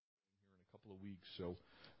couple of weeks, so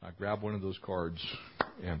grab one of those cards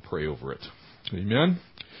and pray over it. Amen?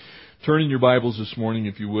 Turn in your Bibles this morning,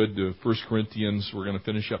 if you would, to 1 Corinthians. We're going to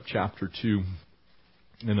finish up chapter 2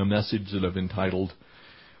 in a message that I've entitled,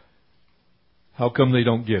 How Come They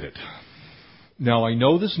Don't Get It? Now, I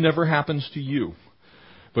know this never happens to you,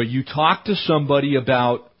 but you talk to somebody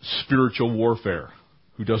about spiritual warfare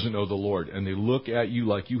who doesn't know the Lord, and they look at you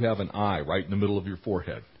like you have an eye right in the middle of your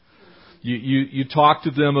forehead. You talk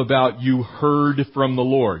to them about you heard from the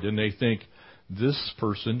Lord, and they think, this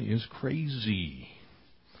person is crazy.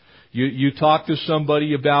 You talk to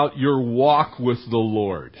somebody about your walk with the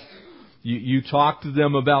Lord. You talk to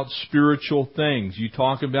them about spiritual things. You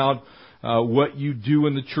talk about what you do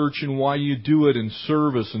in the church and why you do it, and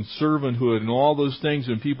service and servanthood and all those things,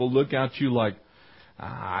 and people look at you like,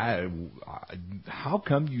 how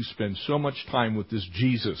come you spend so much time with this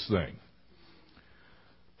Jesus thing?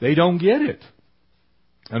 They don't get it.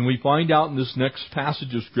 And we find out in this next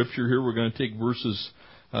passage of Scripture here, we're going to take verses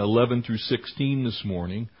 11 through 16 this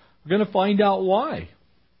morning. We're going to find out why.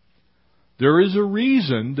 There is a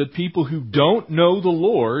reason that people who don't know the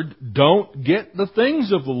Lord don't get the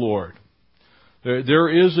things of the Lord. There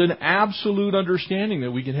is an absolute understanding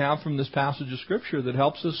that we can have from this passage of Scripture that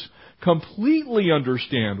helps us completely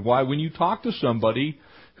understand why when you talk to somebody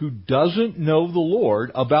who doesn't know the Lord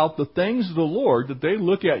about the things of the Lord, that they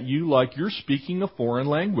look at you like you're speaking a foreign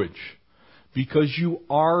language. Because you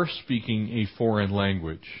are speaking a foreign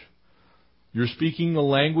language. You're speaking the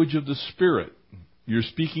language of the Spirit. You're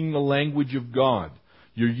speaking the language of God.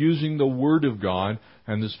 You're using the Word of God.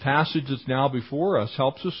 And this passage that's now before us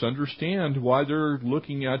helps us understand why they're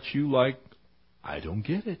looking at you like, I don't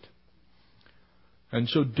get it. And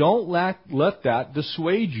so don't let that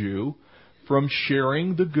dissuade you from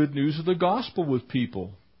sharing the good news of the gospel with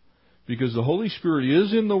people. Because the Holy Spirit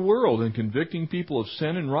is in the world and convicting people of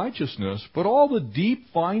sin and righteousness, but all the deep,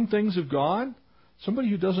 fine things of God, somebody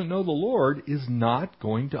who doesn't know the Lord is not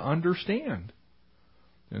going to understand.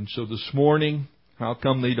 And so this morning, how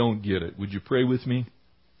come they don't get it? Would you pray with me?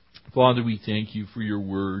 Father, we thank you for your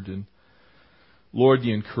word and, Lord,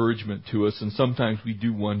 the encouragement to us. And sometimes we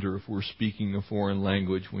do wonder if we're speaking a foreign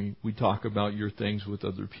language. We talk about your things with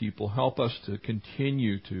other people. Help us to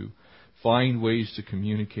continue to find ways to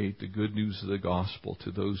communicate the good news of the gospel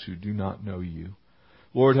to those who do not know you.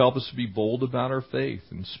 Lord, help us to be bold about our faith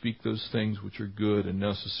and speak those things which are good and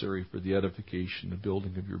necessary for the edification and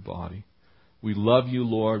building of your body. We love you,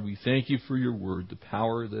 Lord. We thank you for your word, the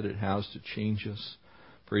power that it has to change us.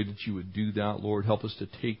 Pray that you would do that, Lord. Help us to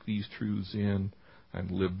take these truths in and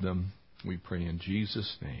live them. We pray in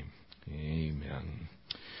Jesus' name. Amen.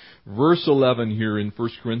 Verse 11 here in 1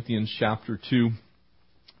 Corinthians chapter 2.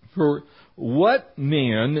 For what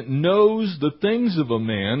man knows the things of a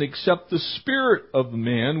man except the spirit of the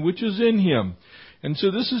man which is in him? And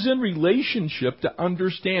so this is in relationship to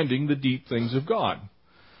understanding the deep things of God.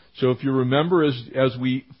 So if you remember, as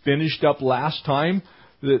we finished up last time,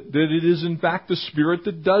 that it is in fact the Spirit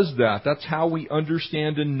that does that. That's how we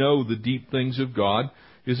understand and know the deep things of God,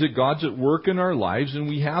 is that God's at work in our lives, and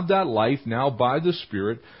we have that life now by the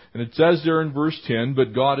Spirit. And it says there in verse 10,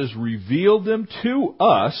 but God has revealed them to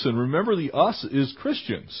us, and remember the us is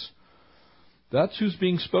Christians. That's who's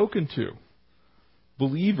being spoken to.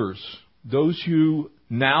 Believers, those who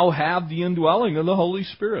now have the indwelling of the Holy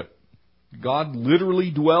Spirit. God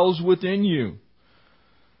literally dwells within you.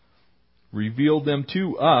 Revealed them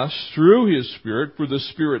to us through His Spirit, for the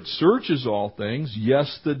Spirit searches all things,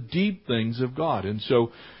 yes, the deep things of God. And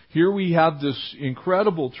so here we have this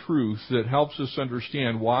incredible truth that helps us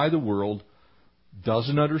understand why the world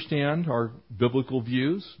doesn't understand our biblical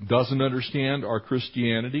views, doesn't understand our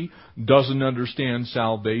Christianity, doesn't understand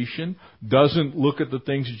salvation, doesn't look at the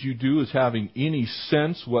things that you do as having any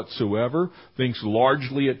sense whatsoever, thinks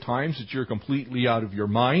largely at times that you're completely out of your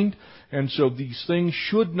mind. And so these things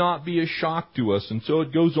should not be a shock to us. And so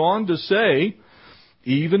it goes on to say,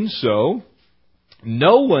 even so,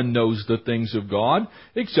 no one knows the things of God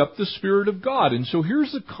except the Spirit of God. And so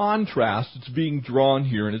here's the contrast that's being drawn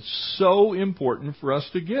here, and it's so important for us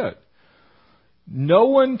to get. No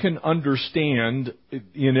one can understand,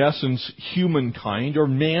 in essence, humankind or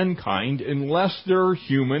mankind unless they're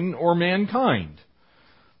human or mankind.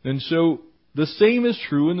 And so the same is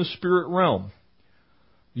true in the spirit realm.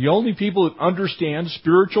 The only people that understand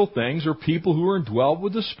spiritual things are people who are indwelled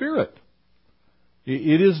with the Spirit.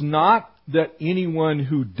 It is not that anyone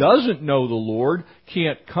who doesn't know the Lord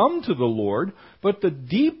can't come to the Lord, but the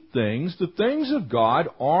deep things, the things of God,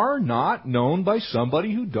 are not known by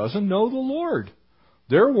somebody who doesn't know the Lord.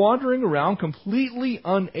 They're wandering around completely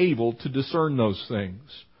unable to discern those things.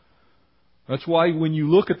 That's why when you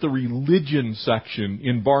look at the religion section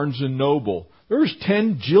in Barnes & Noble, there's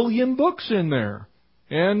 10 jillion books in there.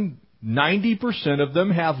 And 90% of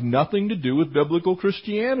them have nothing to do with biblical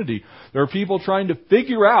Christianity. There are people trying to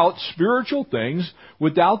figure out spiritual things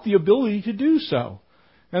without the ability to do so.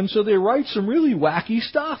 And so they write some really wacky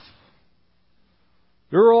stuff.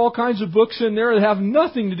 There are all kinds of books in there that have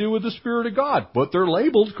nothing to do with the Spirit of God, but they're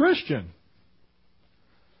labeled Christian.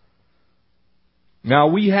 Now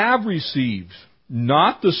we have received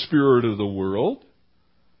not the spirit of the world.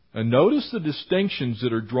 And notice the distinctions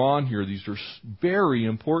that are drawn here. These are very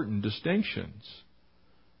important distinctions.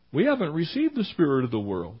 We haven't received the spirit of the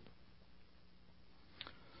world.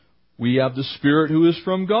 We have the Spirit who is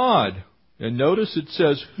from God. And notice it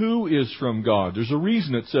says who is from God. There's a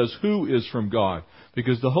reason it says who is from God.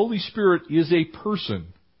 Because the Holy Spirit is a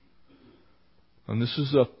person. And this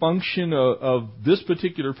is a function of this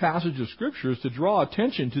particular passage of Scripture, is to draw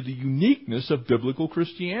attention to the uniqueness of biblical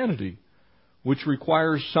Christianity, which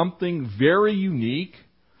requires something very unique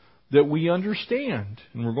that we understand.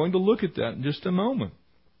 And we're going to look at that in just a moment.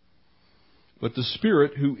 But the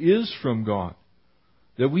Spirit who is from God,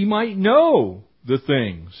 that we might know the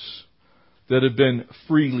things that have been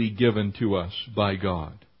freely given to us by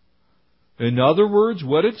God. In other words,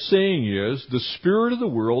 what it's saying is the spirit of the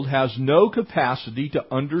world has no capacity to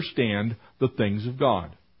understand the things of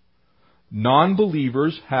God.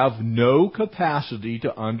 Non-believers have no capacity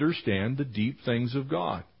to understand the deep things of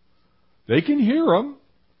God. They can hear them,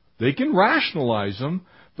 they can rationalize them,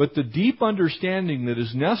 but the deep understanding that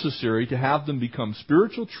is necessary to have them become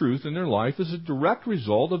spiritual truth in their life is a direct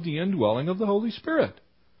result of the indwelling of the Holy Spirit.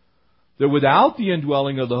 That without the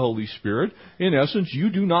indwelling of the Holy Spirit, in essence,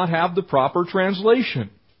 you do not have the proper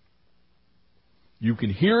translation. You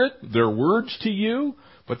can hear it, they're words to you,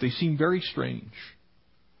 but they seem very strange.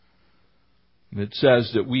 And it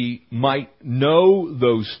says that we might know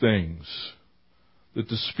those things that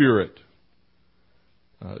the Spirit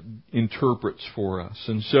interprets for us.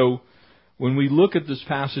 And so, when we look at this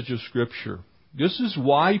passage of Scripture, this is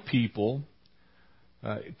why people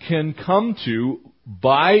can come to,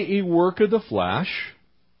 by a work of the flesh,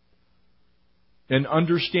 an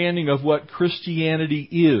understanding of what Christianity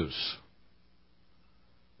is.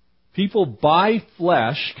 People by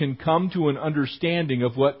flesh can come to an understanding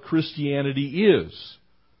of what Christianity is,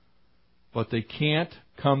 but they can't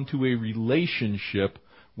come to a relationship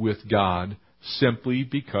with God simply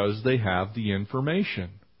because they have the information.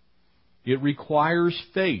 It requires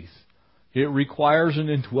faith. It requires an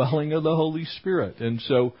indwelling of the Holy Spirit. And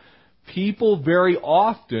so people very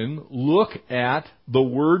often look at the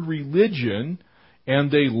word religion and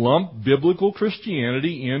they lump biblical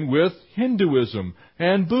Christianity in with Hinduism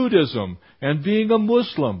and Buddhism and being a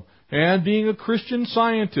Muslim and being a Christian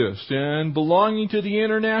Scientist and belonging to the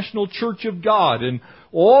International Church of God and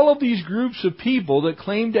all of these groups of people that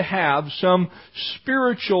claim to have some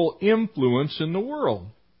spiritual influence in the world.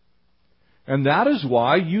 And that is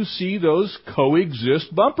why you see those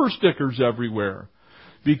coexist bumper stickers everywhere.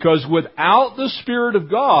 Because without the Spirit of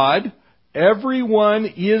God, everyone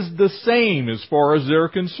is the same as far as they're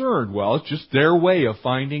concerned. Well, it's just their way of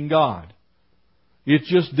finding God. It's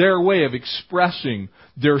just their way of expressing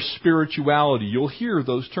their spirituality. You'll hear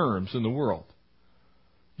those terms in the world.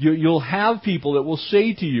 You'll have people that will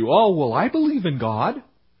say to you, oh, well, I believe in God.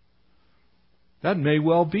 That may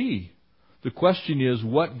well be. The question is,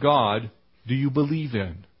 what God do you believe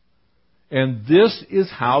in? And this is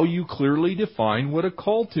how you clearly define what a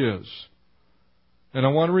cult is. And I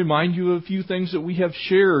want to remind you of a few things that we have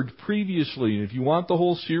shared previously. And if you want the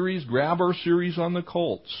whole series, grab our series on the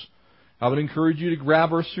cults. I would encourage you to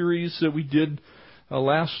grab our series that we did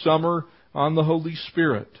last summer on the Holy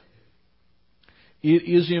Spirit. It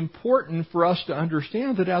is important for us to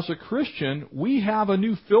understand that as a Christian, we have a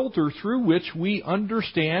new filter through which we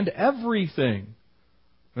understand everything.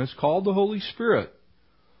 And it's called the Holy Spirit.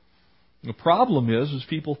 The problem is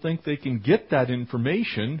people think they can get that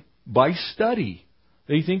information by study.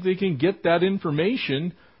 They think they can get that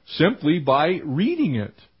information simply by reading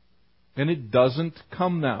it. And it doesn't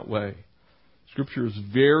come that way. Scripture is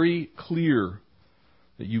very clear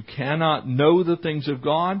that you cannot know the things of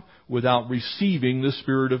God without receiving the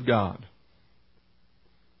Spirit of God.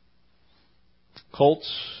 Cults,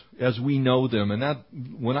 as we know them, and that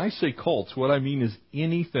when I say cults, what I mean is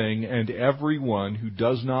anything and everyone who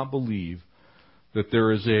does not believe that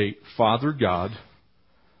there is a Father God,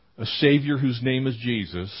 a Savior whose name is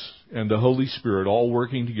Jesus, and the Holy Spirit all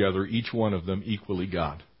working together, each one of them equally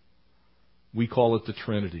God. We call it the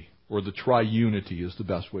Trinity, or the Triunity is the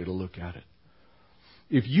best way to look at it.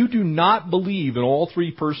 If you do not believe in all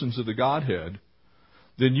three persons of the Godhead,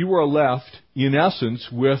 then you are left, in essence,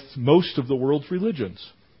 with most of the world's religions.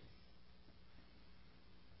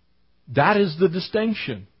 That is the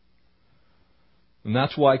distinction. And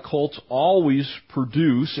that's why cults always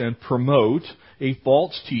produce and promote a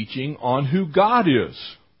false teaching on who God is.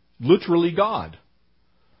 Literally God.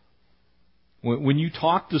 When you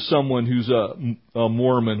talk to someone who's a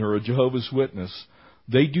Mormon or a Jehovah's Witness,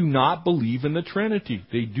 they do not believe in the Trinity.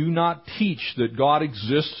 They do not teach that God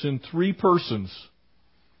exists in three persons.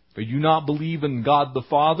 They do not believe in God the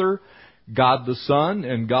Father, God the Son,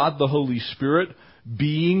 and God the Holy Spirit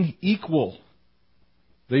being equal.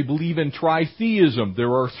 They believe in tritheism.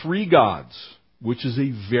 There are three gods, which is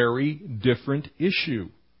a very different issue.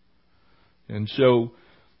 And so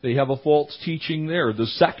they have a false teaching there. The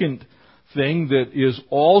second thing that is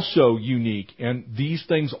also unique, and these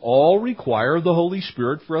things all require the Holy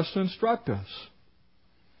Spirit for us to instruct us.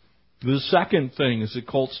 The second thing is that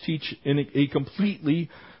cults teach in a completely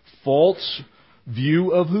false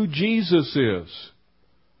view of who Jesus is.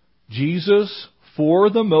 Jesus, for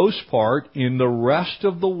the most part, in the rest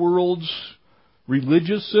of the world's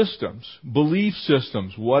religious systems, belief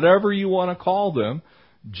systems, whatever you want to call them,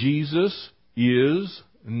 Jesus is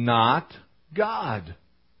not God.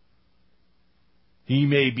 He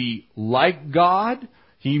may be like God.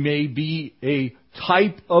 He may be a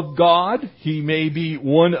type of God. He may be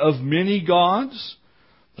one of many gods.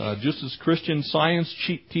 Just as Christian Science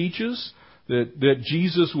teaches that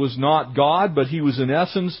Jesus was not God, but He was in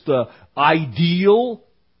essence the ideal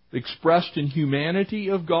expressed in humanity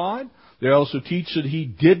of God. They also teach that He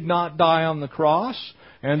did not die on the cross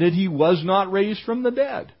and that He was not raised from the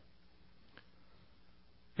dead.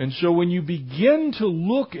 And so when you begin to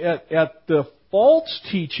look at the false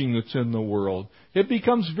teaching that's in the world, it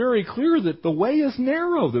becomes very clear that the way is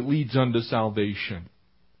narrow that leads unto salvation.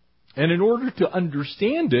 And in order to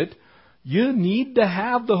understand it, you need to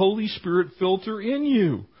have the Holy Spirit filter in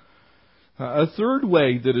you. A third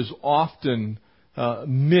way that is often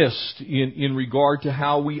missed in regard to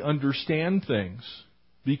how we understand things,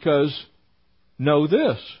 because know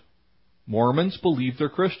this, Mormons believe they're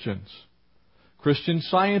Christians. Christian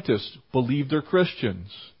Scientists believe they're Christians.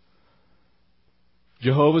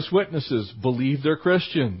 Jehovah's Witnesses believe they're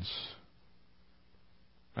Christians.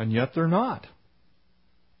 And yet they're not.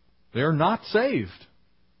 They're not saved.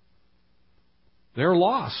 They're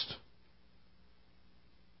lost.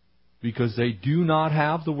 Because they do not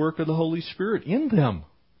have the work of the Holy Spirit in them.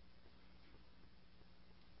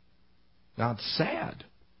 Now it's sad,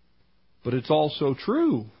 but it's also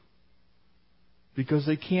true. Because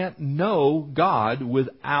they can't know God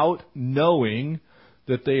without knowing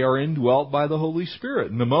that they are indwelt by the Holy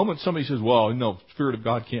Spirit. And the moment somebody says, well, no, the Spirit of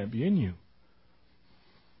God can't be in you,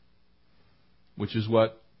 which is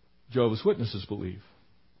what Jehovah's Witnesses believe,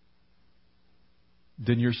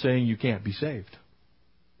 then you're saying you can't be saved.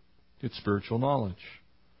 It's spiritual knowledge.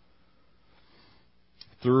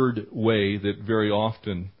 Third way that very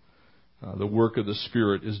often the work of the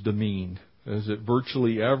Spirit is demeaned is that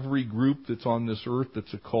virtually every group that's on this earth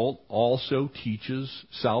that's a cult also teaches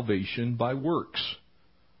salvation by works.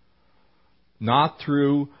 Not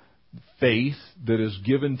through faith that is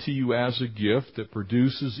given to you as a gift that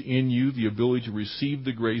produces in you the ability to receive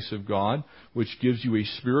the grace of God, which gives you a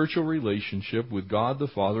spiritual relationship with God the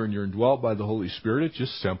Father, and you're indwelt by the Holy Spirit. It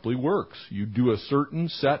just simply works. You do a certain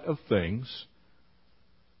set of things,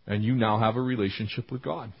 and you now have a relationship with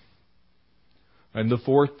God. And the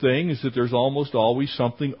fourth thing is that there's almost always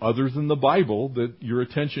something other than the Bible that your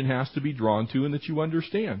attention has to be drawn to and that you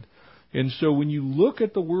understand. And so when you look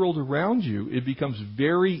at the world around you, it becomes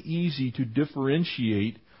very easy to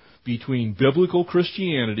differentiate between biblical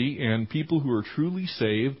Christianity and people who are truly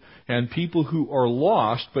saved and people who are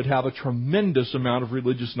lost but have a tremendous amount of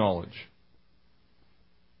religious knowledge.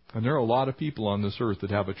 And there are a lot of people on this earth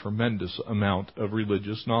that have a tremendous amount of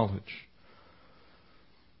religious knowledge.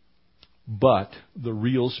 But the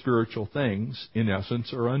real spiritual things, in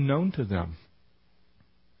essence, are unknown to them.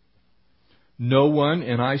 No one,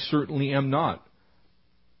 and I certainly am not,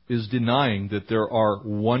 is denying that there are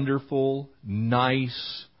wonderful,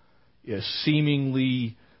 nice,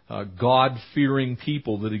 seemingly God-fearing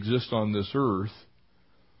people that exist on this earth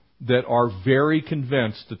that are very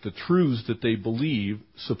convinced that the truths that they believe,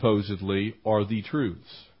 supposedly, are the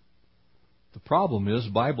truths. The problem is,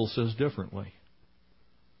 the Bible says differently.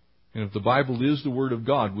 And if the Bible is the Word of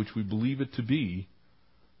God, which we believe it to be,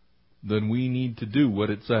 then we need to do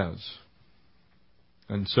what it says.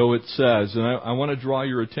 And so it says, and I want to draw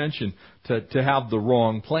your attention to have the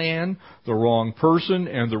wrong plan, the wrong person,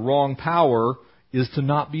 and the wrong power is to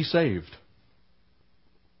not be saved.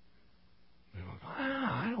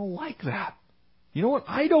 I don't like that. You know what?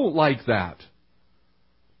 I don't like that.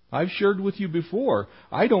 I've shared with you before,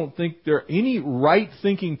 I don't think any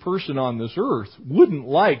right-thinking person on this earth wouldn't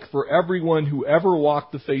like for everyone who ever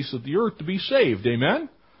walked the face of the earth to be saved. Amen?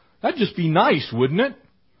 That'd just be nice, wouldn't it?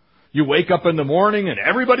 You wake up in the morning and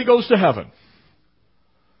everybody goes to heaven.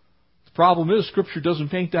 The problem is, Scripture doesn't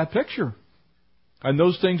paint that picture. And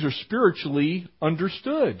those things are spiritually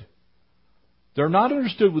understood. They're not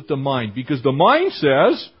understood with the mind, because the mind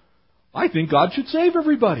says, I think God should save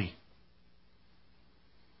everybody.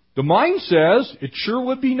 The mind says, it sure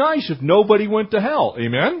would be nice if nobody went to hell.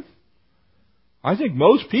 Amen? I think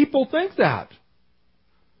most people think that.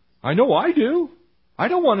 I know I do. I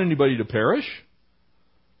don't want anybody to perish.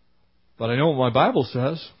 But I know what my Bible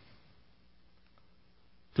says.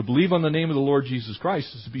 To believe on the name of the Lord Jesus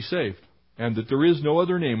Christ is to be saved. And that there is no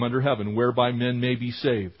other name under heaven whereby men may be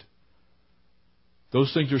saved.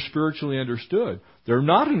 Those things are spiritually understood. They're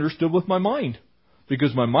not understood with my mind.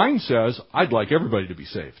 Because my mind says, I'd like everybody to be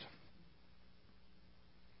saved.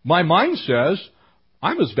 My mind says,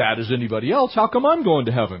 I'm as bad as anybody else. How come I'm going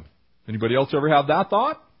to heaven? Anybody else ever have that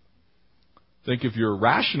thought? Think if you're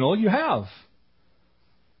rational, you have.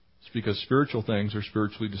 It's because spiritual things are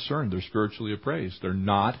spiritually discerned. They're spiritually appraised. They're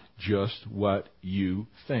not just what you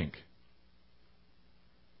think.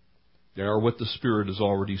 They are what the Spirit has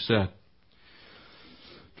already said.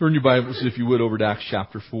 Turn your Bibles, if you would, over to Acts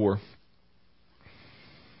chapter 4.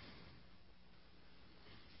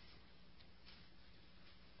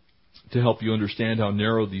 To help you understand how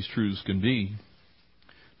narrow these truths can be.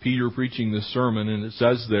 Peter preaching this sermon, and it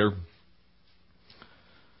says there,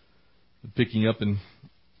 picking up in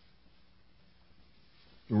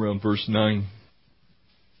around verse 9,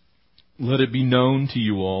 let it be known to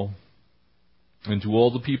you all and to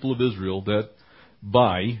all the people of Israel that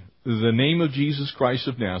by the name of Jesus Christ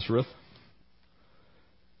of Nazareth,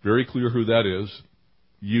 very clear who that is,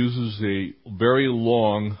 uses a very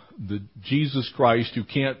long, the Jesus Christ who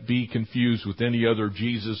can't be confused with any other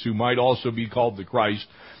Jesus who might also be called the Christ,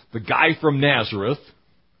 the guy from Nazareth,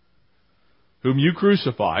 whom you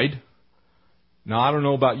crucified. Now, I don't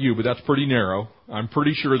know about you, but that's pretty narrow. I'm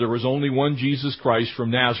pretty sure there was only one Jesus Christ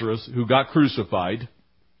from Nazareth who got crucified,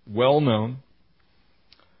 well known,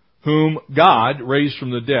 whom God raised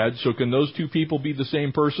from the dead. So can those two people be the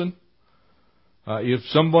same person? If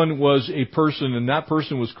someone was a person and that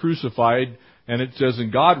person was crucified, and it says,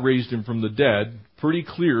 and God raised him from the dead, pretty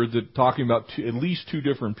clear that talking about at least two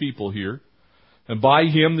different people here. And by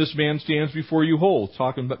him this man stands before you whole.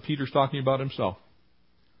 Peter's talking about himself.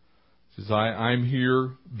 He says, I'm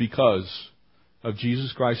here because of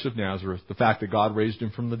Jesus Christ of Nazareth, the fact that God raised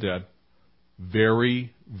him from the dead.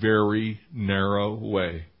 Very, very narrow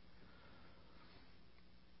way.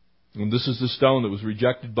 And this is the stone that was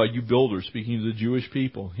rejected by you builders, speaking to the Jewish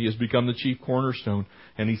people. He has become the chief cornerstone.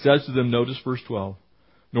 And he says to them, notice verse 12,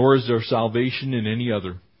 nor is there salvation in any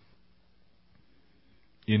other.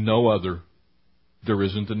 In no other. There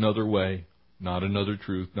isn't another way, not another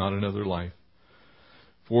truth, not another life.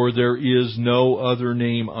 For there is no other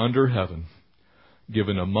name under heaven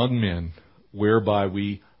given among men whereby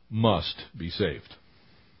we must be saved.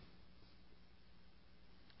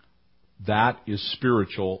 That is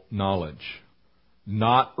spiritual knowledge,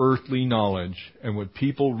 not earthly knowledge. And when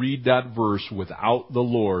people read that verse without the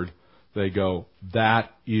Lord, they go,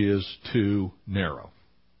 that is too narrow.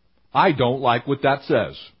 I don't like what that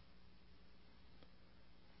says.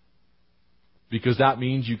 Because that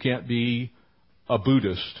means you can't be a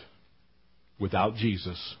Buddhist without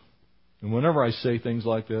Jesus. And whenever I say things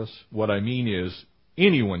like this, what I mean is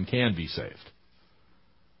anyone can be saved.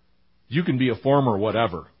 You can be a former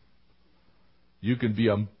whatever. You can be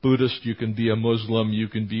a Buddhist, you can be a Muslim, you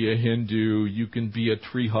can be a Hindu, you can be a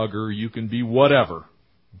tree hugger, you can be whatever.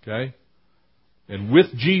 Okay? And with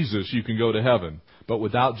Jesus you can go to heaven. But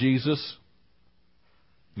without Jesus,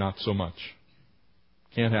 not so much.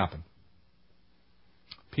 Can't happen.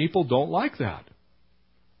 People don't like that.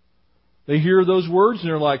 They hear those words and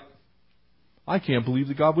they're like, I can't believe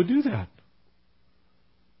that God would do that.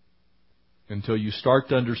 Until you start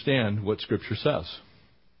to understand what Scripture says.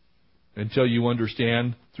 Until you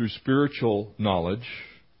understand through spiritual knowledge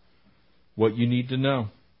what you need to know.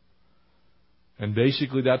 And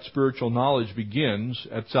basically that spiritual knowledge begins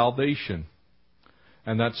at salvation.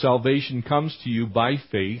 And that salvation comes to you by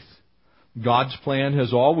faith. God's plan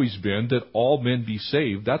has always been that all men be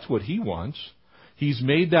saved. That's what He wants. He's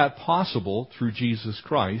made that possible through Jesus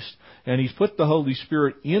Christ. And He's put the Holy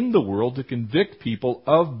Spirit in the world to convict people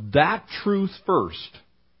of that truth first.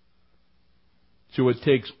 So it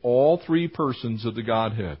takes all three persons of the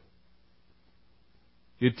Godhead.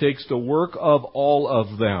 It takes the work of all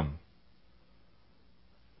of them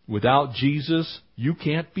Without Jesus, you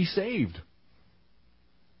can't be saved.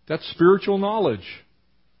 That's spiritual knowledge.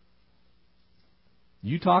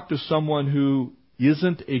 You talk to someone who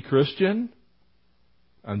isn't a Christian,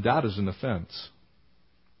 and that is an offense.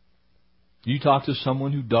 You talk to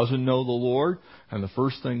someone who doesn't know the Lord, and the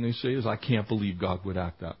first thing they say is, I can't believe God would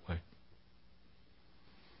act that way.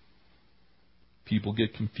 People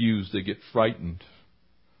get confused. They get frightened.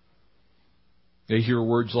 They hear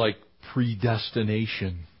words like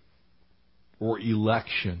predestination or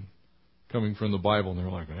election coming from the Bible, and they're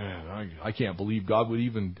like, man, I can't believe God would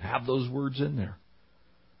even have those words in there.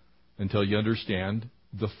 Until you understand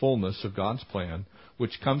the fullness of God's plan,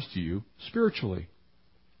 which comes to you spiritually.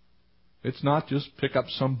 It's not just pick up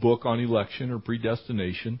some book on election or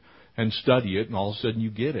predestination and study it, and all of a sudden you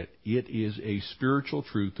get it. It is a spiritual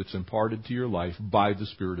truth that's imparted to your life by the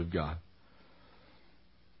Spirit of God.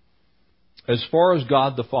 As far as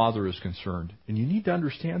God the Father is concerned, and you need to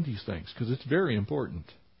understand these things because it's very important.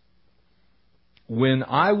 When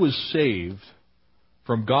I was saved,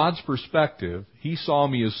 from God's perspective, He saw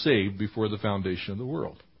me as saved before the foundation of the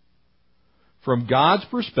world. From God's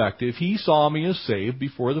perspective, He saw me as saved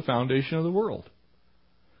before the foundation of the world.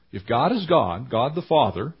 If God is God, God the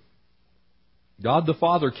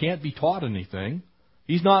Father can't be taught anything.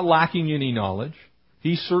 He's not lacking any knowledge.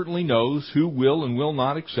 He certainly knows who will and will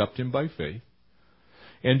not accept Him by faith.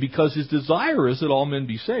 And because His desire is that all men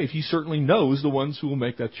be saved, He certainly knows the ones who will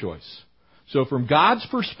make that choice. So from God's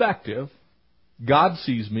perspective, God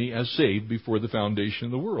sees me as saved before the foundation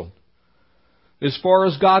of the world. As far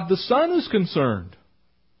as God the Son is concerned,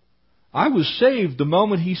 I was saved the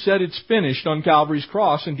moment He said it's finished on Calvary's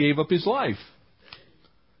cross and gave up His life.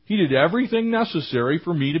 He did everything necessary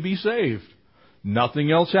for me to be saved.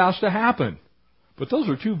 Nothing else has to happen. But those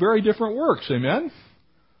are two very different works, amen?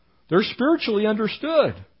 They're spiritually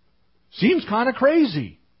understood. Seems kind of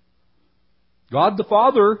crazy. God the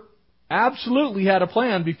Father absolutely had a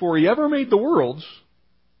plan before He ever made the worlds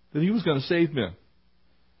that He was going to save men.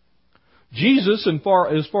 Jesus,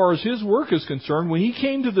 as far as His work is concerned, when He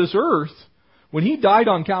came to this earth, when He died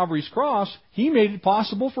on Calvary's cross, He made it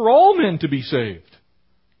possible for all men to be saved.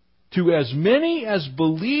 To as many as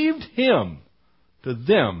believed Him, to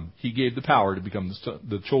them He gave the power to become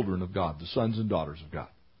the children of God, the sons and daughters of God.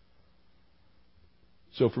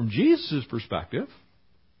 So from Jesus' perspective,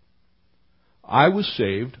 I was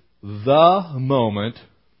saved the moment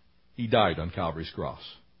He died on Calvary's cross.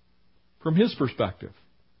 From His perspective.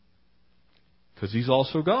 Because He's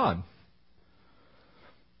also God.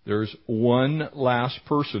 There's one last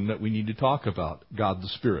person that we need to talk about. God the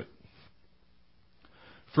Spirit.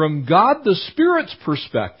 From God the Spirit's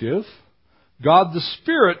perspective, God the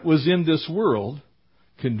Spirit was in this world,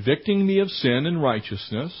 convicting me of sin and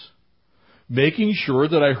righteousness, making sure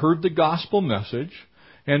that I heard the gospel message,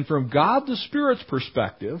 and from God the Spirit's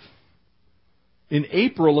perspective, in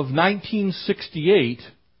April of 1968,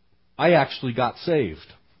 I actually got saved.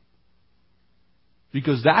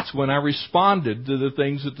 Because that's when I responded to the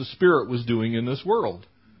things that the Spirit was doing in this world.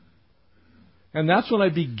 And that's when I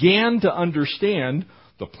began to understand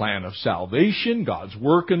the plan of salvation, God's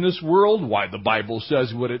work in this world, why the Bible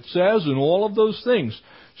says what it says, and all of those things.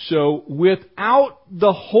 So without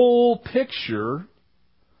the whole picture,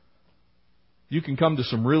 you can come to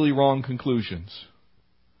some really wrong conclusions.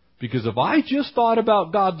 Because if I just thought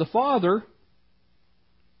about God the Father,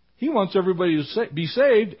 He wants everybody to be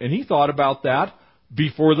saved, and He thought about that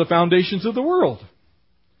before the foundations of the world.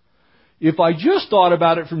 If I just thought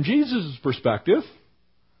about it from Jesus' perspective,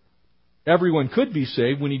 everyone could be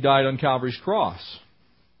saved when He died on Calvary's cross.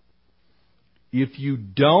 If you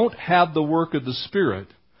don't have the work of the Spirit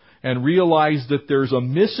and realize that there's a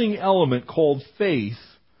missing element called faith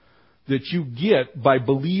that you get by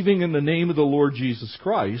believing in the name of the Lord Jesus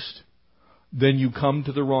Christ, then you come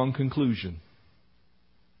to the wrong conclusion.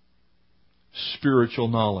 Spiritual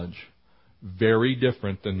knowledge. Very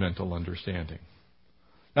different than mental understanding.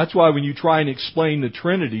 That's why when you try and explain the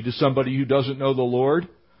Trinity to somebody who doesn't know the Lord,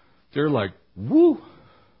 they're like, woo,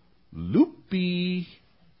 loopy.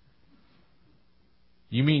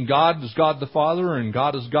 You mean God is God the Father, and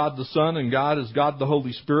God is God the Son, and God is God the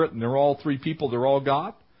Holy Spirit, and they're all three people, they're all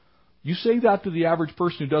God? You say that to the average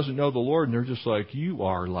person who doesn't know the Lord, and they're just like, you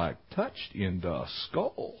are like touched in the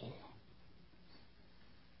skull.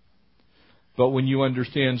 But when you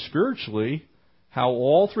understand spiritually how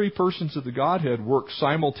all three persons of the Godhead work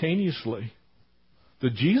simultaneously,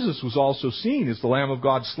 that Jesus was also seen as the Lamb of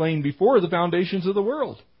God slain before the foundations of the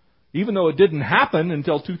world. Even though it didn't happen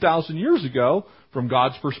until 2,000 years ago, from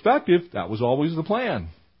God's perspective, that was always the plan.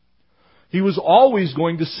 He was always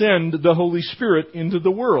going to send the Holy Spirit into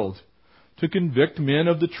the world to convict men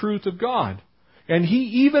of the truth of God. And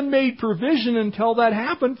He even made provision until that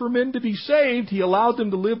happened for men to be saved. He allowed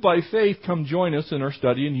them to live by faith. Come join us in our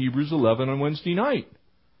study in Hebrews 11 on Wednesday night.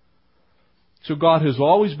 So God has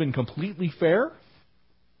always been completely fair.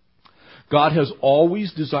 God has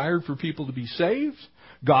always desired for people to be saved.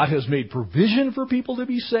 God has made provision for people to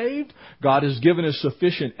be saved. God has given us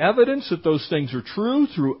sufficient evidence that those things are true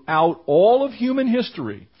throughout all of human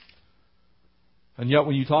history. And yet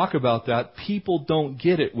when you talk about that, people don't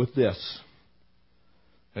get it with this.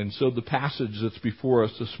 And so the passage that's before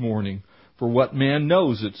us this morning, for what man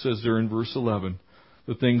knows, it says there in verse 11,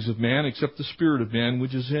 the things of man except the spirit of man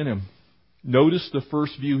which is in him. Notice the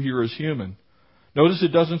first view here is human. Notice it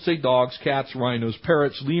doesn't say dogs, cats, rhinos,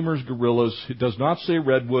 parrots, lemurs, gorillas. It does not say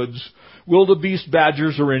redwoods, wildebeest,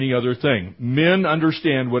 badgers, or any other thing. Men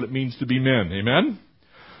understand what it means to be men. Amen?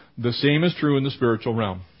 The same is true in the spiritual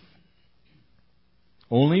realm.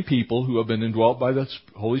 Only people who have been indwelt by the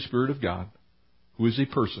Holy Spirit of God, who is a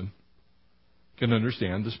person, can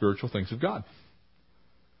understand the spiritual things of God.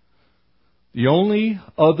 The only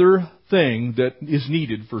other thing that is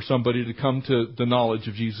needed for somebody to come to the knowledge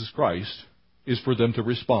of Jesus Christ is for them to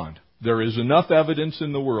respond. There is enough evidence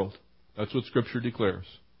in the world. That's what Scripture declares.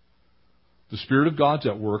 The Spirit of God's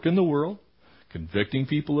at work in the world, convicting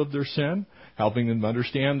people of their sin, helping them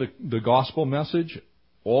understand the gospel message.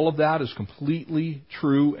 All of that is completely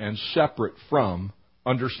true and separate from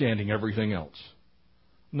understanding everything else.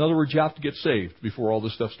 In other words, you have to get saved before all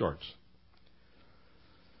this stuff starts.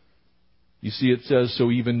 You see, it says,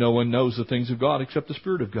 so even no one knows the things of God except the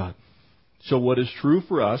Spirit of God. So what is true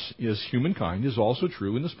for us is humankind is also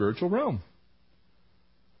true in the spiritual realm.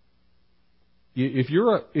 If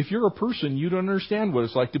you're a person, you don't understand what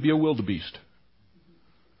it's like to be a wildebeest.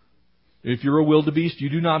 If you're a wildebeest, you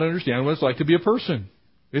do not understand what it's like to be a person.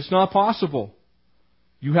 It's not possible.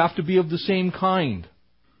 You have to be of the same kind.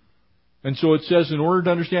 And so it says in order to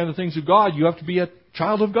understand the things of God, you have to be a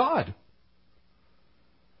child of God.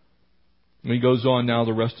 And he goes on now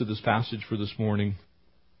the rest of this passage for this morning.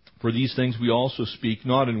 For these things we also speak,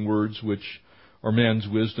 not in words which are man's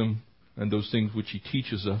wisdom and those things which he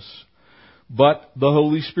teaches us, but the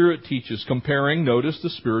Holy Spirit teaches, comparing, notice, the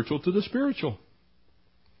spiritual to the spiritual.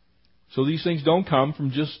 So these things don't come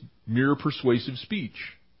from just mere persuasive speech.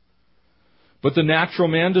 But the natural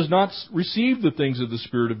man does not receive the things of the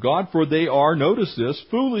Spirit of God, for they are, notice this,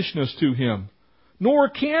 foolishness to him. Nor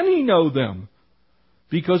can he know them,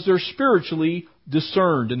 because they're spiritually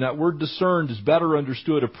discerned. And that word discerned is better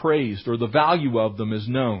understood, appraised, or the value of them is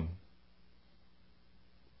known.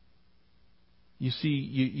 You see,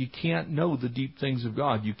 you can't know the deep things of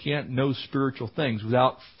God. You can't know spiritual things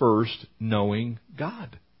without first knowing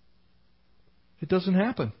God. It doesn't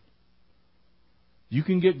happen. You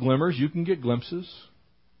can get glimmers, you can get glimpses,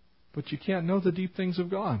 but you can't know the deep things of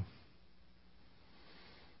God.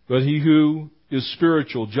 But he who is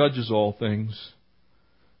spiritual judges all things,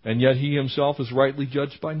 and yet he himself is rightly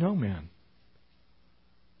judged by no man.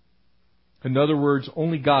 In other words,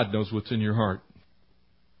 only God knows what's in your heart.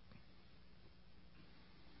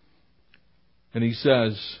 And he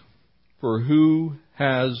says, for who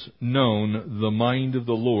has known the mind of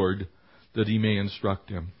the Lord that he may instruct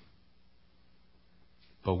him?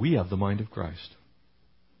 But we have the mind of Christ.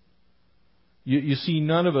 You see,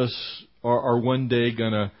 none of us are one day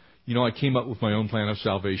going to, I came up with my own plan of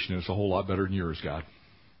salvation and it's a whole lot better than yours, God.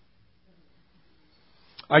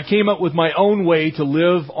 I came up with my own way to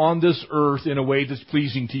live on this earth in a way that's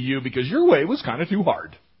pleasing to you because your way was kind of too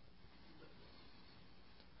hard.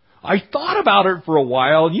 I thought about it for a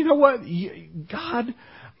while. You know what? God,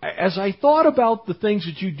 as I thought about the things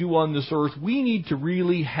that you do on this earth, we need to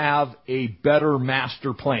really have a better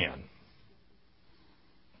master plan.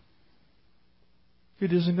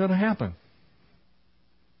 It isn't going to happen.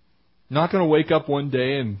 Not going to wake up one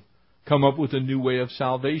day and come up with a new way of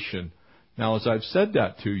salvation. Now, as I've said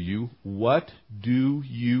that to you, what do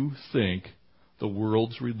you think the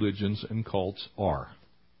world's religions and cults are?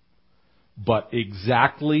 But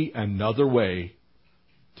exactly another way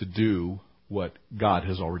to do what God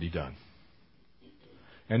has already done.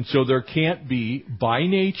 And so there can't be, by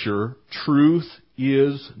nature, truth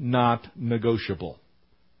is not negotiable.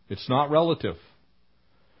 It's not relative.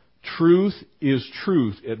 Truth is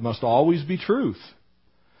truth. It must always be truth.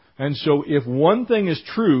 And so if one thing is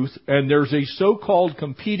truth and there's a so-called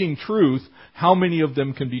competing truth, how many of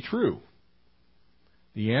them can be true?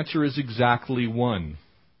 The answer is exactly one.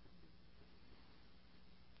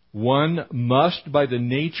 One must, by the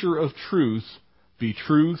nature of truth, be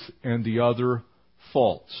truth and the other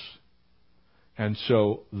false. And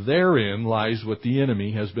so therein lies what the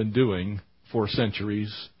enemy has been doing for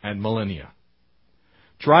centuries and millennia.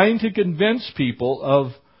 Trying to convince people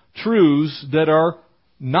of truths that are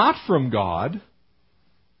not from God,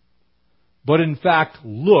 but in fact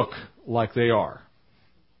look like they are.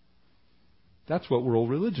 That's what world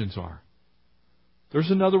religions are.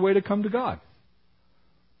 There's another way to come to God.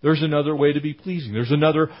 There's another way to be pleasing. There's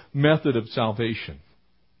another method of salvation.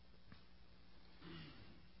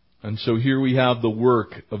 And so here we have the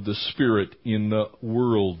work of the Spirit in the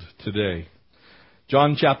world today.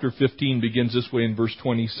 John chapter 15 begins this way in verse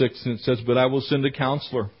 26, and it says, "But I will send a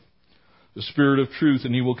counselor, the Spirit of truth,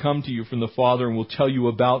 and He will come to you from the Father and will tell you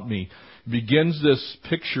about me." It begins this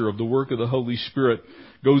picture of the work of the Holy Spirit.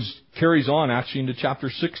 Carries on actually into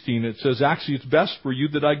chapter 16. It says, actually, it's best for you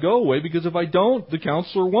that I go away, because if I don't, the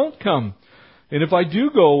counselor won't come. And if I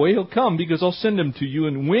do go away, He'll come, because I'll send Him to you.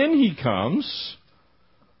 And when He comes,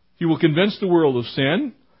 He will convince the world of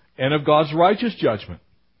sin and of God's righteous judgment.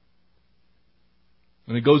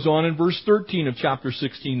 And it goes on in verse 13 of chapter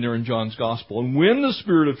 16 there in John's Gospel. "And when the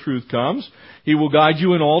Spirit of truth comes, He will guide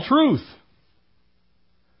you in all truth."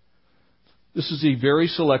 This is a very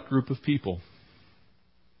select group of people.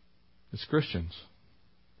 It's Christians.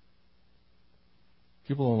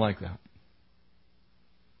 People don't like that.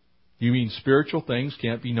 You mean spiritual things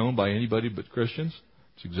can't be known by anybody but Christians?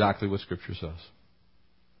 It's exactly what Scripture says.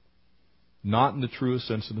 Not in the truest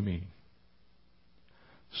sense of the meaning.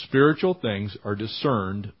 Spiritual things are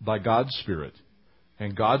discerned by God's Spirit.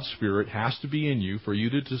 And God's Spirit has to be in you for you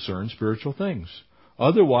to discern spiritual things.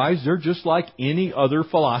 Otherwise, they're just like any other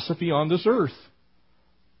philosophy on this earth.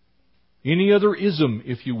 Any other ism,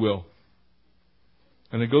 if you will.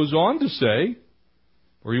 And it goes on to say,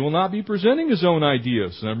 "For He will not be presenting His own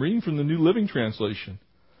ideas." And I'm reading from the New Living Translation.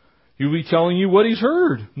 He will be telling you what He's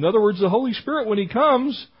heard. In other words, the Holy Spirit, when He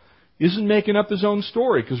comes, isn't making up His own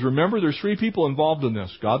story. Because remember, there's three people involved in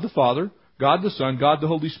this. God the Father, God the Son, God the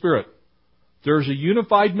Holy Spirit. There's a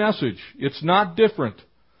unified message. It's not different.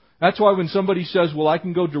 That's why when somebody says, "Well, I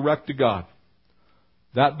can go direct to God."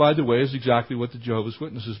 That, by the way, is exactly what the Jehovah's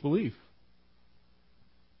Witnesses believe.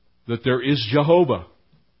 That there is Jehovah.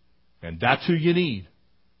 And that's who you need.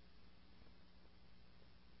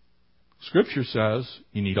 Scripture says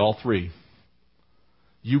you need all three.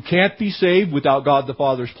 You can't be saved without God the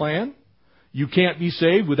Father's plan. You can't be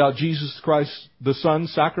saved without Jesus Christ the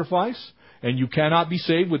Son's sacrifice. And you cannot be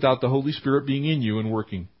saved without the Holy Spirit being in you and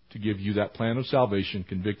working to give you that plan of salvation,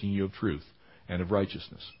 convicting you of truth and of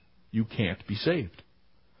righteousness. You can't be saved.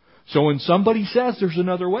 So when somebody says there's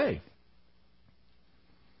another way,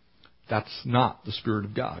 that's not the Spirit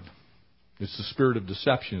of God. It's the spirit of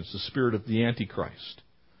deception. It's the spirit of the Antichrist.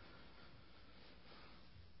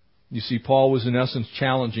 You see, Paul was in essence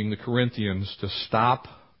challenging the Corinthians to stop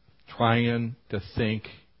trying to think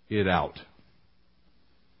it out.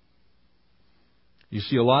 You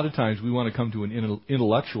see, a lot of times we want to come to an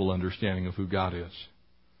intellectual understanding of who God is.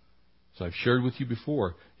 As I've shared with you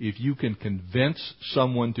before, if you can convince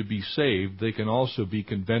someone to be saved, they can also be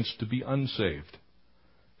convinced to be unsaved.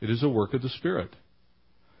 It is a work of the Spirit.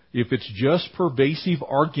 If it's just pervasive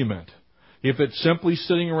argument, if it's simply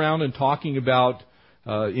sitting around and talking about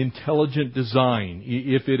intelligent design,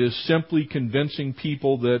 if it is simply convincing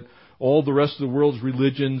people that all the rest of the world's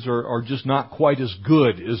religions are just not quite as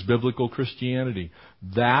good as biblical Christianity,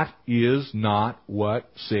 that is not what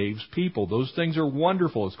saves people. Those things are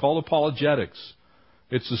wonderful. It's called apologetics.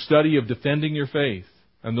 It's the study of defending your faith.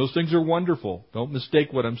 And those things are wonderful. Don't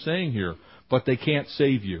mistake what I'm saying here. But they can't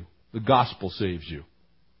save you. The gospel saves you.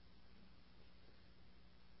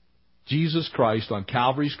 Jesus Christ on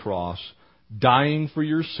Calvary's cross, dying for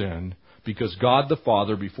your sin, because God the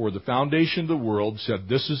Father, before the foundation of the world, said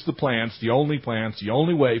this is the plan, it's the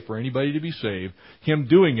only way for anybody to be saved. Him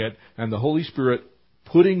doing it, and the Holy Spirit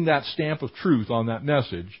putting that stamp of truth on that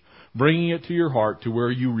message, bringing it to your heart to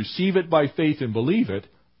where you receive it by faith and believe it,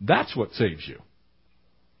 that's what saves you.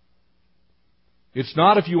 It's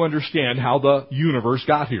not if you understand how the universe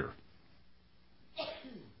got here.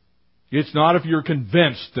 It's not if you're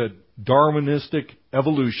convinced that Darwinistic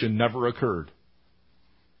evolution never occurred.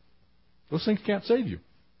 Those things can't save you.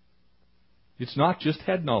 It's not just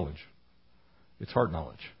head knowledge. It's heart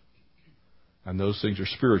knowledge. And those things are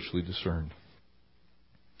spiritually discerned.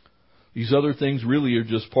 These other things really are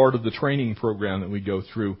just part of the training program that we go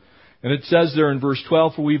through. And it says there in verse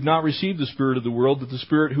 12, "For we have not received the Spirit of the world, but the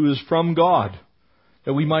Spirit who is from God,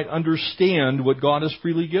 that we might understand what God has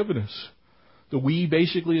freely given us." The we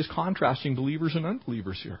basically is contrasting believers and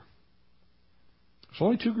unbelievers here. There's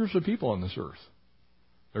only two groups of people on this earth.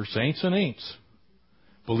 There's saints and ain'ts.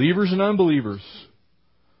 Believers and unbelievers.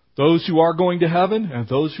 Those who are going to heaven and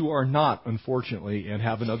those who are not, unfortunately, and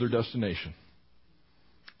have another destination.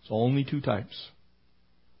 It's only two types.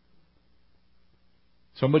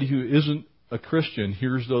 Somebody who isn't a Christian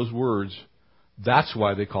hears those words. That's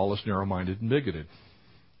why they call us narrow-minded and bigoted.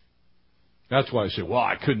 That's why I say, well,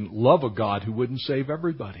 I couldn't love a God who wouldn't save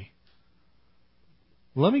everybody.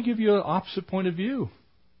 Let me give you an opposite point of view.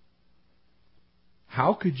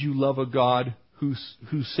 How could you love a God who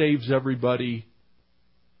saves everybody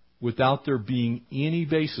without there being any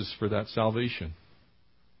basis for that salvation?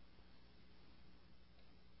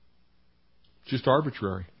 Just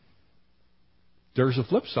arbitrary. There's a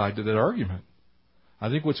flip side to that argument. I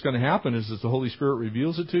think what's going to happen is as the Holy Spirit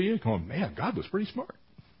reveals it to you, going, man, God was pretty smart.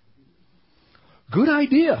 Good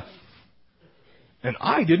idea. And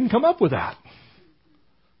I didn't come up with that.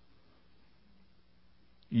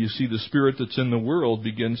 You see, the spirit that's in the world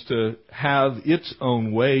begins to have its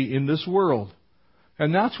own way in this world.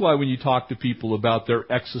 And that's why when you talk to people about their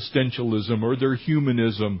existentialism or their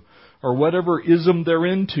humanism or whatever ism they're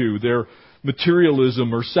into, their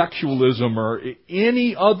materialism or sexualism or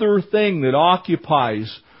any other thing that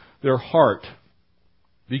occupies their heart,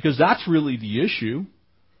 because that's really the issue.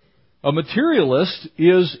 A materialist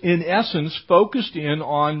is, in essence, focused in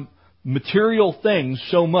on material things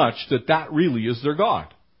so much that really is their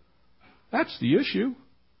God. That's the issue.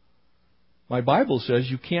 My Bible says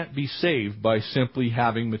you can't be saved by simply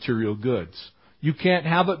having material goods. You can't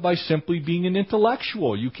have it by simply being an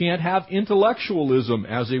intellectual. You can't have intellectualism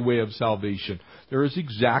as a way of salvation. There is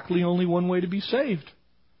exactly only one way to be saved.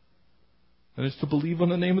 And it's to believe on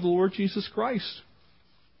the name of the Lord Jesus Christ.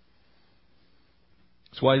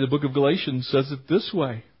 That's why the book of Galatians says it this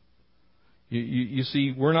way. You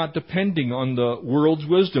see, we're not depending on the world's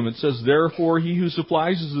wisdom. It says, therefore, he who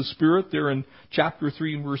supplies is the Spirit, there in chapter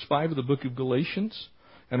 3 and verse 5 of the book of Galatians,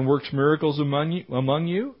 and works miracles among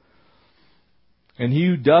you. And he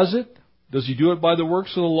who does it, does he do it by the works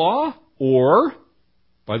of the law or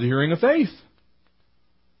by the hearing of faith?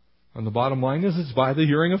 And the bottom line is it's by the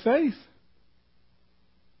hearing of faith.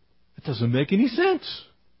 It doesn't make any sense.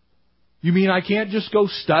 You mean I can't just go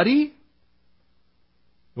study?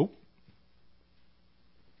 Nope.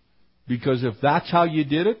 Because if that's how you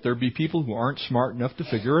did it, there'd be people who aren't smart enough to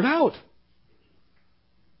figure it out.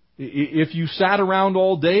 If you sat around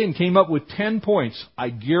all day and came up with 10 points, I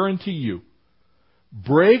guarantee you,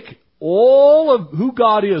 break all of who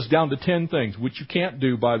God is down to 10 things, which you can't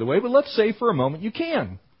do, by the way, but let's say for a moment you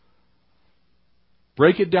can.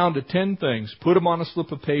 Break it down to 10 things, put them on a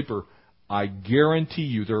slip of paper. I guarantee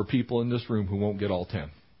you there are people in this room who won't get all 10.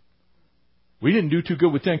 We didn't do too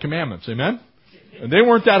good with 10 commandments, amen? And they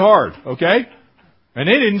weren't that hard, okay? And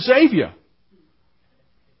they didn't save you.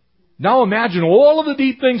 Now imagine all of the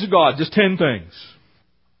deep things of God, just 10 things.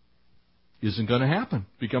 Isn't going to happen.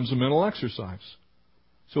 Becomes a mental exercise.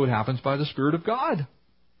 So it happens by the Spirit of God.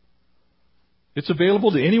 It's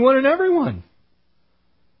available to anyone and everyone.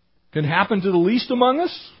 Can happen to the least among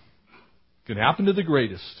us. Can happen to the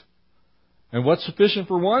greatest. And what's sufficient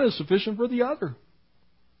for one is sufficient for the other.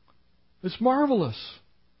 It's marvelous.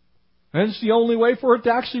 And it's the only way for it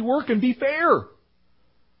to actually work and be fair.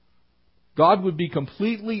 God would be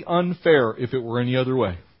completely unfair if it were any other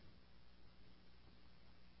way.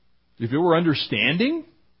 If it were understanding,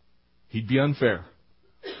 He'd be unfair.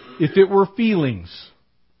 If it were feelings,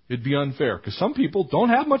 it'd be unfair. Because some people don't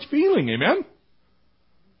have much feeling, amen?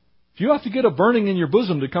 If you have to get a burning in your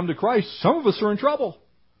bosom to come to Christ, some of us are in trouble.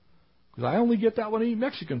 Because I only get that when I eat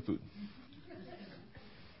Mexican food.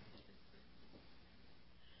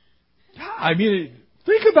 Yeah, I mean,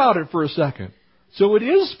 think about it for a second. So it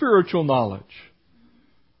is spiritual knowledge.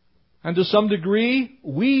 And to some degree,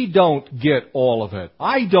 we don't get all of it.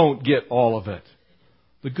 I don't get all of it.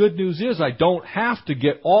 The good news is I don't have to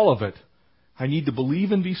get all of it. I need to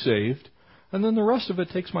believe and be saved. And then the rest of it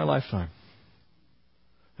takes my lifetime.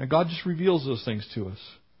 And God just reveals those things to us.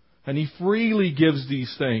 And He freely gives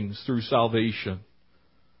these things through salvation.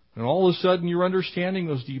 And all of a sudden you're understanding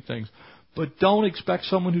those deep things. But don't expect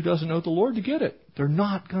someone who doesn't know the Lord to get it. They're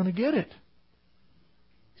not going to get it.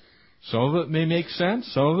 Some of it may make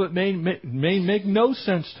sense. Some of it may make no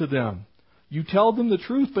sense to them. You tell them the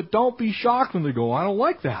truth, but don't be shocked when they go, I don't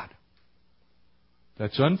like that.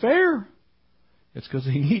 That's unfair. It's because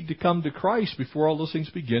they need to come to Christ before all those things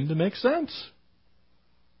begin to make sense.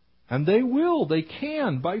 And they will. They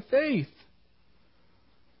can by faith.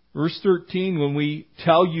 Verse 13, when we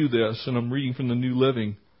tell you this, and I'm reading from the New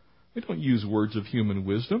Living, we don't use words of human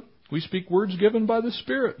wisdom. We speak words given by the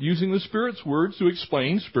Spirit, using the Spirit's words to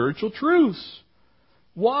explain spiritual truths.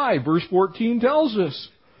 Why? Verse 14 tells us.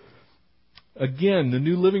 Again, the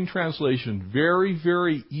New Living Translation, very,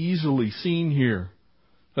 very easily seen here.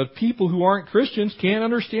 That people who aren't Christians can't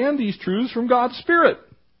understand these truths from God's Spirit.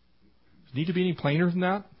 Need to be any plainer than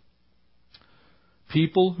that?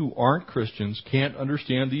 People who aren't Christians can't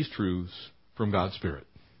understand these truths from God's Spirit.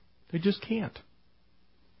 They just can't.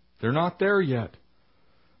 They're not there yet.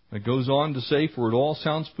 It goes on to say, for it all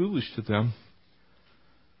sounds foolish to them.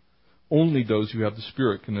 Only those who have the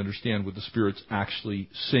Spirit can understand what the Spirit's actually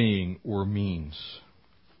saying or means.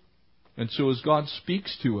 And so as God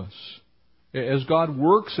speaks to us, as God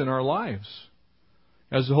works in our lives,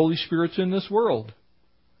 as the Holy Spirit's in this world,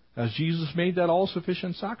 as Jesus made that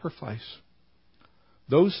all-sufficient sacrifice,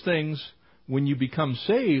 those things, when you become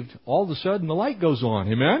saved, all of a sudden the light goes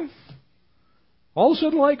on. Amen? All of a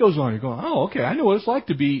sudden the light goes on. You're going, oh, okay, I know what it's like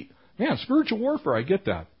to be, man, spiritual warfare, I get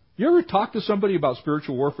that. You ever talk to somebody about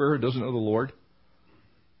spiritual warfare who doesn't know the Lord?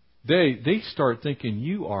 They start thinking,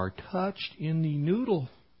 you are touched in the noodle.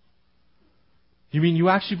 You mean you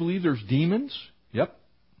actually believe there's demons? Yep,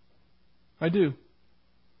 I do.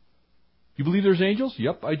 You believe there's angels?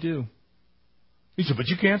 Yep, I do. He said, but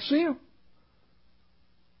you can't see them.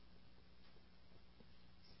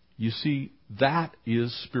 You see, that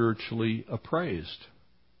is spiritually appraised.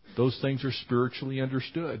 Those things are spiritually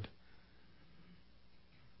understood.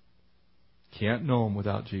 Can't know them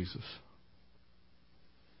without Jesus.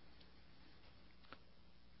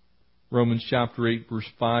 Romans chapter 8 verse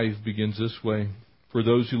 5 begins this way. For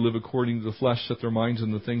those who live according to the flesh set their minds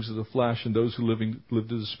on the things of the flesh, and those who live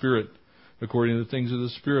to the Spirit according to the things of the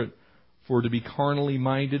Spirit. For to be carnally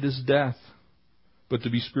minded is death, but to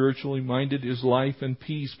be spiritually minded is life and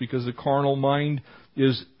peace, because the carnal mind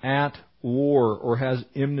is at war, or has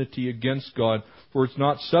enmity against God. For it's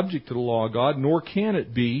not subject to the law of God, nor can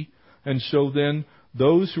it be. And so then,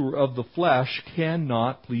 those who are of the flesh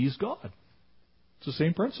cannot please God. It's the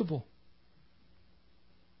same principle.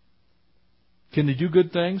 Can they do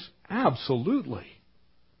good things? Absolutely.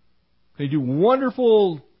 Can they do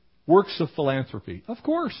wonderful works of philanthropy? Of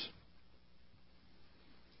course.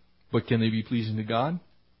 But can they be pleasing to God?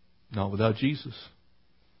 Not without Jesus.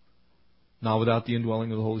 Not without the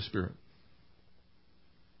indwelling of the Holy Spirit.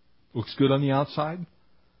 Looks good on the outside,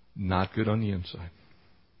 not good on the inside.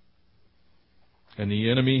 And the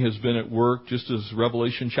enemy has been at work, just as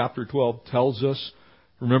Revelation chapter 12 tells us.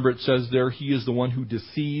 Remember, it says there, he is the one who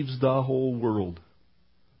deceives the whole world.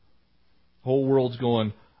 The whole world's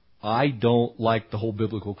going, I don't like the whole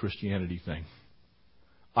biblical Christianity thing.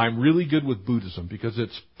 I'm really good with Buddhism because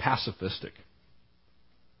it's pacifistic.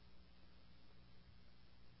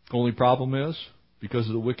 The only problem is, because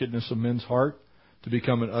of the wickedness of men's heart, to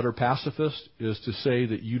become an utter pacifist is to say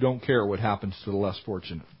that you don't care what happens to the less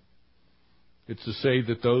fortunate. It's to say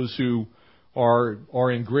that those who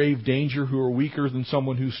are in grave danger, who are weaker than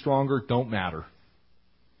someone who's stronger, don't matter.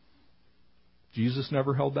 Jesus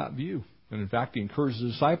never held that view. And in fact, he encouraged the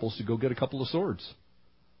disciples to go get a couple of swords.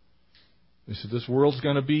 He said, this world's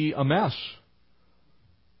going to be a mess.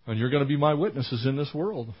 And you're going to be my witnesses in this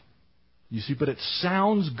world. You see, but it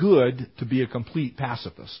sounds good to be a complete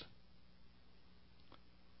pacifist.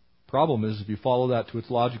 Problem is, if you follow that to its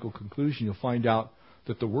logical conclusion, you'll find out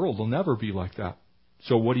that the world will never be like that.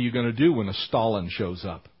 So what are you going to do when a Stalin shows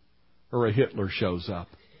up? Or a Hitler shows up?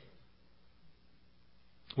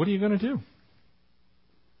 What are you going to do?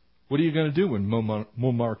 What are you going to do when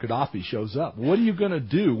Muammar Gaddafi shows up? What are you going to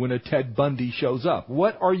do when a Ted Bundy shows up?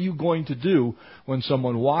 What are you going to do when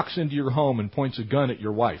someone walks into your home and points a gun at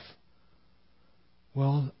your wife?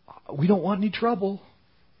 Well, we don't want any trouble.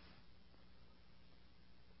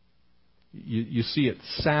 You see, it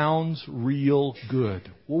sounds real good.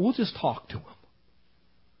 Well, we'll just talk to him.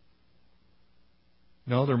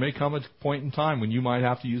 No, there may come a point in time when you might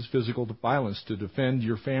have to use physical violence to defend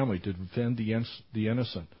your family, to defend the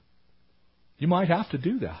innocent. You might have to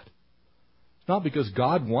do that. It's not because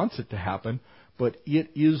God wants it to happen, but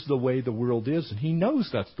it is the way the world is, and He knows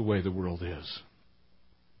that's the way the world is.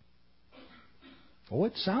 Oh,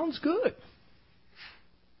 it sounds good.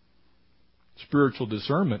 Spiritual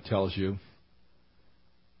discernment tells you,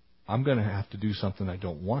 I'm going to have to do something I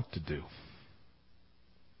don't want to do.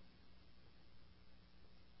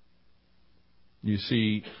 You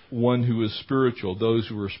see, one who is spiritual, those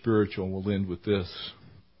who are spiritual, will end with this: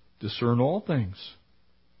 discern all things.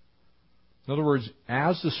 In other words,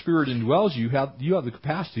 as the Spirit indwells you, you have the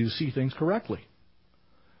capacity to see things correctly.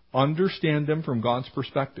 Understand them from God's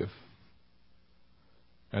perspective.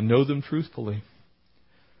 And know them truthfully.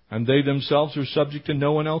 And they themselves are subject to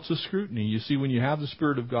no one else's scrutiny. You see, when you have the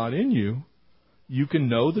Spirit of God in you, you can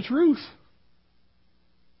know the truth.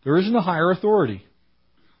 There isn't a higher authority.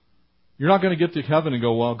 You're not going to get to heaven and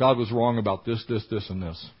go, well, God was wrong about this, this, this, and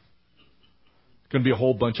this. There's going to be a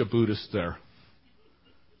whole bunch of Buddhists there.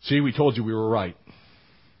 See, we told you we were right.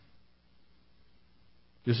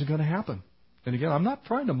 isn't going to happen. And again, I'm not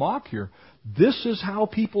trying to mock here. This is how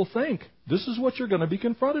people think. This is what you're going to be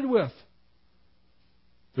confronted with.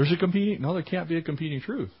 There can't be a competing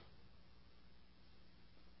truth.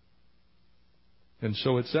 And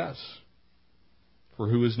so it says, for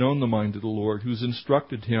who has known the mind of the Lord, who's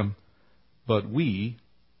instructed him, but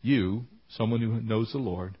you, someone who knows the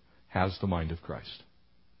Lord, has the mind of Christ.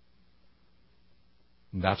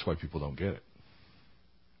 And that's why people don't get it.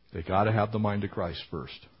 They got to have the mind of Christ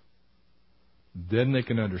first. Then they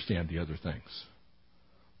can understand the other things.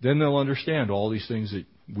 Then they'll understand all these things that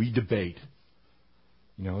we debate.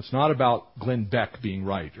 It's not about Glenn Beck being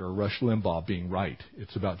right or Rush Limbaugh being right.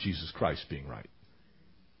 It's about Jesus Christ being right.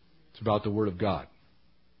 It's about the Word of God.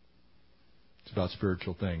 It's about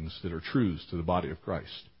spiritual things that are truths to the body of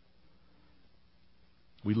Christ.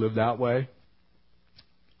 We live that way.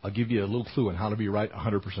 I'll give you a little clue on how to be right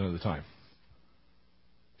 100% of the time.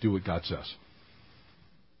 Do what God says.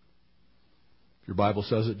 If your Bible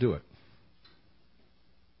says it, do it.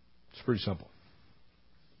 It's pretty simple.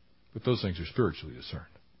 But those things are spiritually discerned.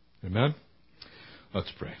 Amen?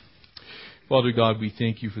 Let's pray. Father God, we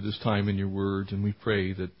thank you for this time in your word, and we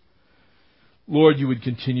pray that, Lord, you would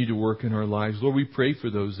continue to work in our lives. Lord, we pray for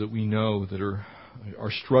those that we know that are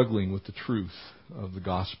struggling with the truth of the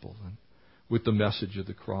gospel and with the message of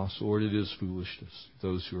the cross. Lord, it is foolishness,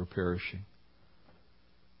 those who are perishing.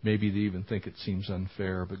 Maybe they even think it seems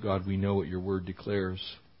unfair, but God, we know what your word declares.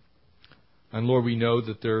 And Lord, we know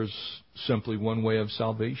that there's simply one way of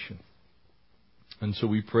salvation. And so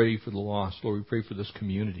we pray for the lost. Lord, we pray for this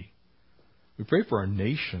community. We pray for our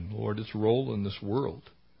nation, Lord, its role in this world.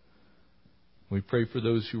 We pray for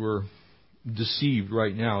those who are deceived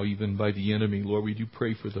right now, even by the enemy. Lord, we do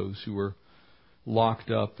pray for those who are locked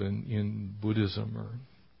up in Buddhism, or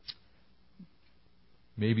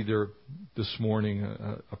maybe they're this morning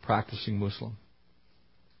a practicing Muslim.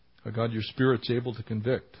 God, your Spirit's able to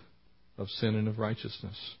convict of sin and of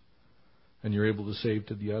righteousness, and you're able to save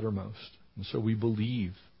to the uttermost. And so we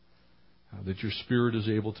believe that your Spirit is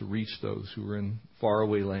able to reach those who are in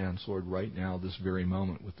faraway lands, Lord, right now, this very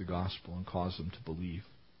moment with the gospel, and cause them to believe.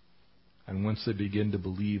 And once they begin to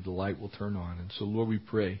believe, the light will turn on. And so, Lord, we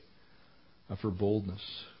pray for boldness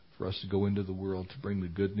for us to go into the world to bring the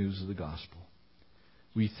good news of the gospel.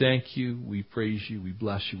 We thank you, we praise you, we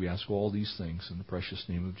bless you, we ask all these things in the precious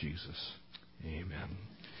name of Jesus. Amen.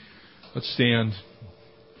 Let's stand,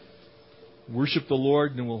 worship the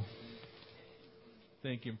Lord, and we'll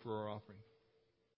thank him for our offering.